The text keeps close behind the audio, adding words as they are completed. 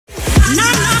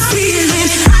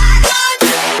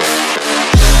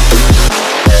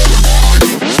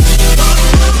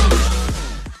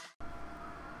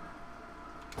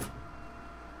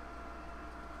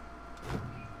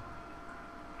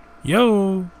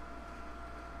Yo.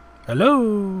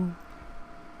 Hello.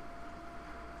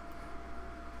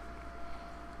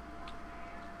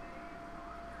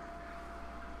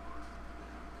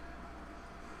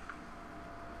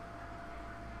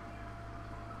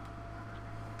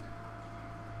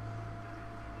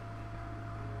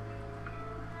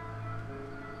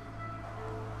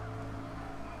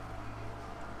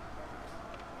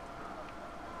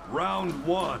 Round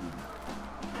one.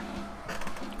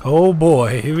 Oh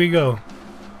boy, here we go.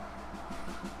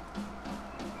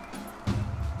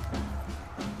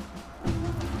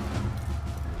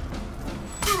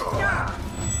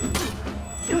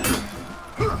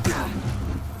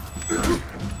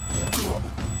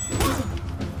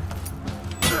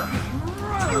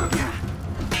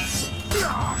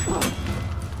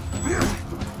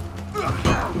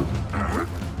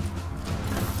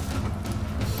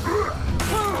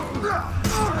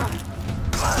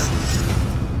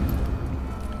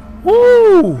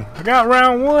 Woo! I got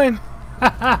round one.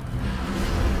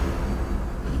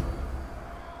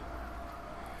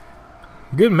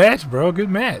 Good match, bro. Good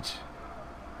match.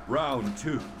 Round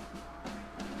two.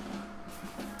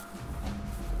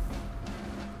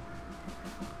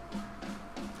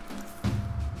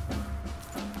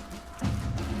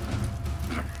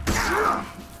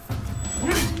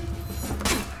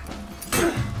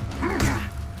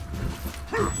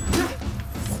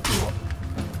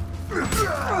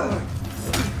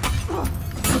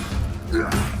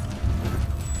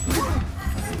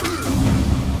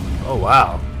 Oh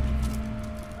wow.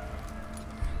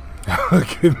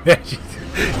 Good match.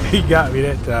 He got me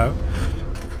that time.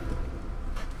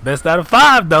 Best out of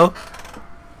 5 though.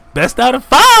 Best out of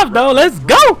 5 though. Let's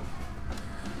go.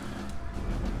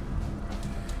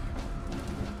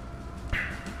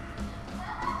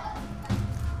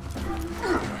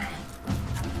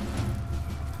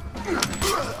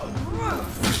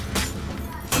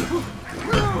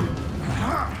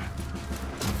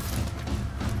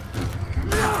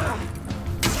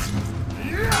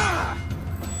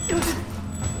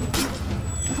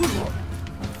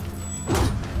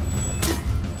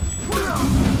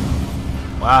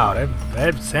 Wow,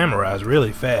 that samurai is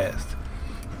really fast.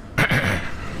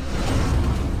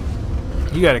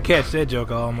 You gotta catch that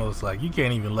joker almost like you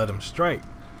can't even let him strike.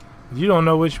 You don't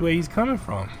know which way he's coming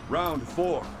from. Round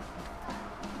four.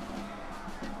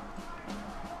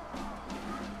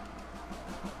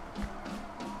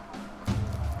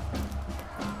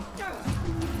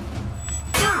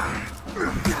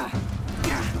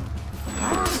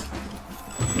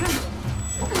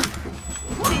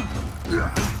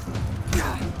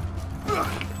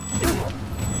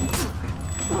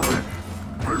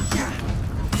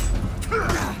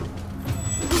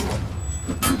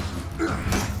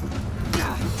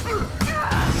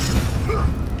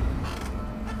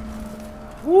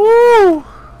 Woo!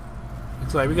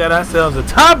 Looks like we got ourselves a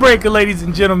tiebreaker, ladies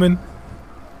and gentlemen.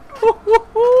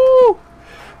 Woo-hoo-hoo!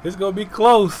 It's gonna be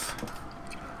close.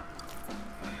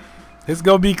 It's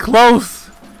gonna be close.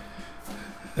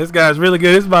 This guy's really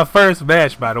good. This is my first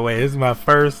match, by the way. This is my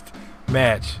first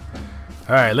match.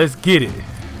 All right, let's get it.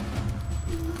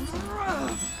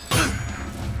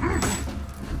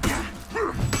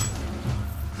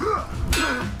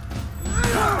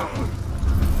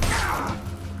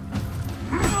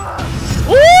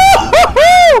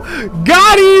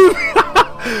 Got him!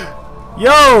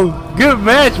 Yo, good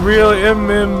match,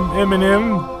 Realmnm.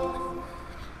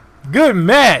 Good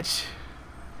match.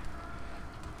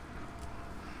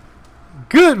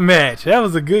 Good match. That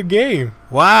was a good game.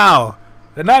 Wow.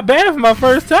 Not bad for my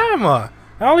first time, huh?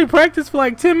 I only practiced for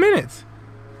like 10 minutes.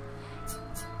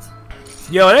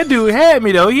 Yo, that dude had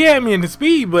me though. He had me in the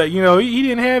speed, but you know, he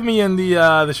didn't have me in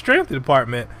the strength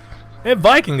department. That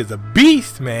Viking is a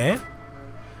beast, man.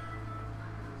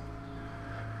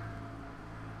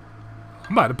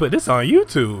 I'm about to put this on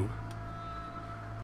YouTube.